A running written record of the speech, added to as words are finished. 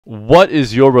What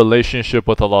is your relationship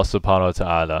with Allah subhanahu wa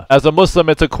ta'ala? As a Muslim,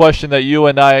 it's a question that you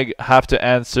and I have to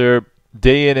answer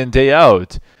day in and day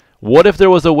out. What if there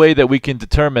was a way that we can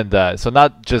determine that? So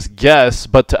not just guess,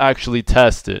 but to actually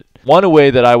test it. One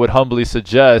way that I would humbly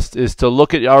suggest is to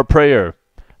look at our prayer.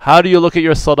 How do you look at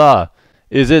your salah?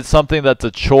 Is it something that's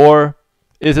a chore?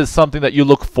 Is it something that you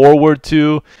look forward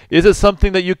to? Is it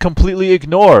something that you completely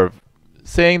ignore,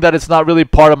 saying that it's not really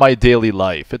part of my daily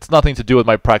life? It's nothing to do with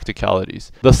my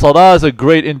practicalities. The salah is a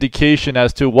great indication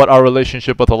as to what our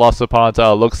relationship with Allah subhanahu wa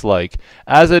ta'ala looks like,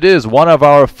 as it is one of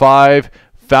our 5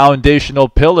 foundational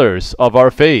pillars of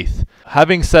our faith.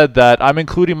 Having said that, I'm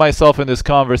including myself in this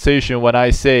conversation when I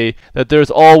say that there's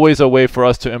always a way for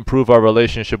us to improve our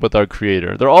relationship with our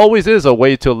Creator. There always is a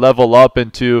way to level up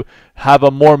and to have a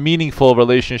more meaningful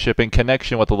relationship and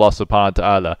connection with Allah subhanahu wa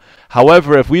ta'ala.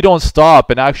 However, if we don't stop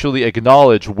and actually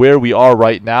acknowledge where we are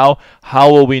right now, how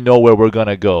will we know where we're going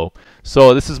to go?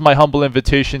 So this is my humble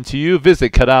invitation to you.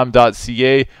 Visit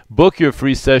karam.ca, book your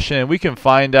free session, and we can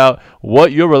find out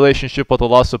what your relationship with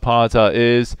Allah subhanahu wa ta'ala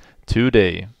is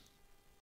today.